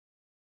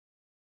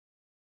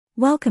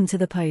Welcome to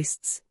The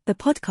Posts, the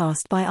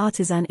podcast by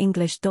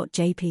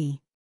artisanenglish.jp.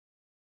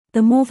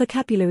 The more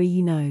vocabulary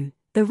you know,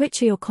 the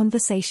richer your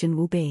conversation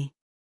will be.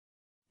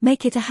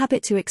 Make it a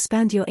habit to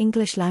expand your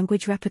English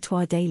language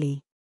repertoire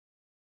daily.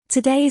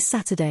 Today is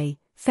Saturday,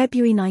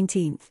 February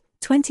 19th,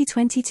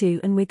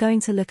 2022, and we're going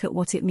to look at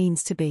what it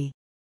means to be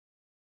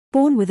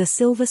born with a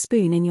silver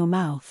spoon in your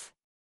mouth.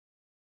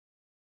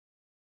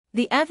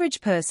 The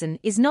average person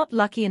is not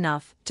lucky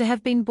enough to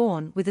have been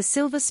born with a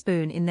silver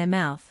spoon in their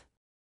mouth.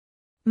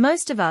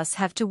 Most of us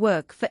have to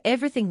work for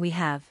everything we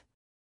have.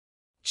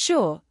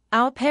 Sure,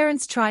 our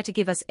parents try to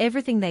give us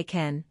everything they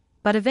can,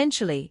 but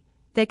eventually,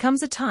 there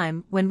comes a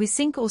time when we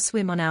sink or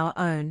swim on our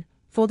own,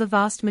 for the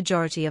vast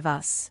majority of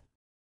us.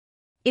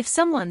 If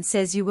someone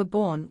says you were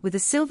born with a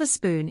silver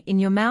spoon in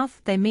your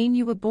mouth, they mean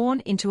you were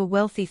born into a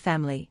wealthy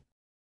family.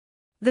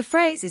 The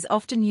phrase is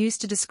often used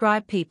to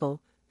describe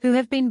people who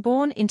have been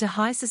born into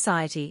high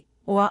society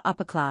or are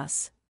upper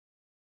class.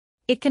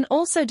 It can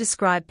also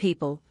describe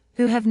people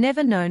who have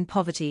never known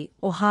poverty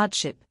or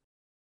hardship.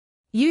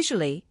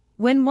 Usually,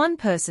 when one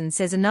person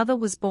says another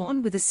was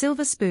born with a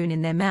silver spoon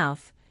in their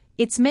mouth,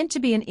 it's meant to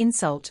be an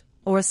insult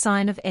or a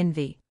sign of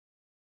envy.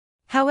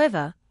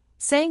 However,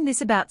 saying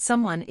this about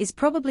someone is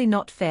probably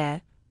not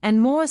fair,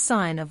 and more a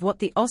sign of what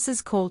the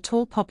Aussies call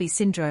tall poppy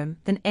syndrome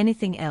than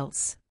anything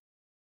else.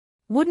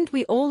 Wouldn't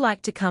we all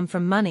like to come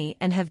from money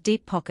and have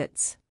deep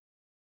pockets?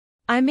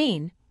 I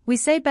mean, we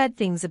say bad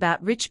things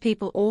about rich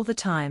people all the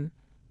time,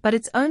 but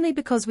it's only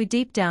because we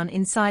deep down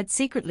inside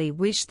secretly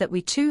wish that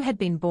we too had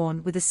been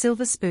born with a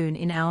silver spoon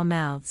in our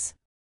mouths.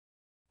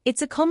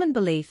 It's a common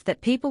belief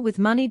that people with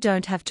money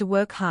don't have to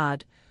work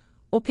hard,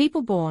 or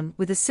people born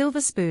with a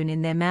silver spoon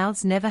in their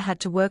mouths never had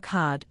to work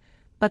hard,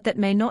 but that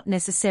may not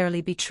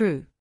necessarily be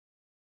true.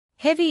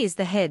 Heavy is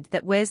the head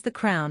that wears the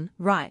crown,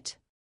 right?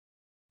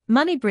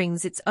 Money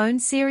brings its own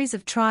series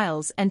of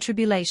trials and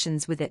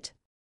tribulations with it.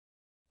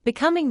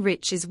 Becoming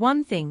rich is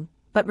one thing,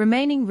 but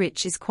remaining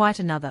rich is quite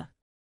another.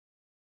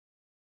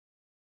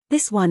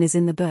 This one is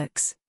in the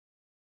books.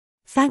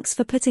 Thanks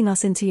for putting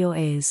us into your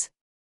ears.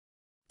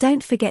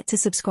 Don't forget to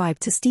subscribe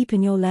to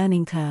steepen your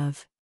learning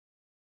curve.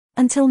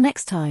 Until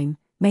next time,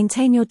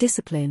 maintain your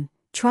discipline,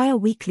 try a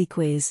weekly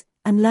quiz,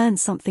 and learn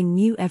something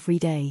new every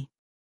day.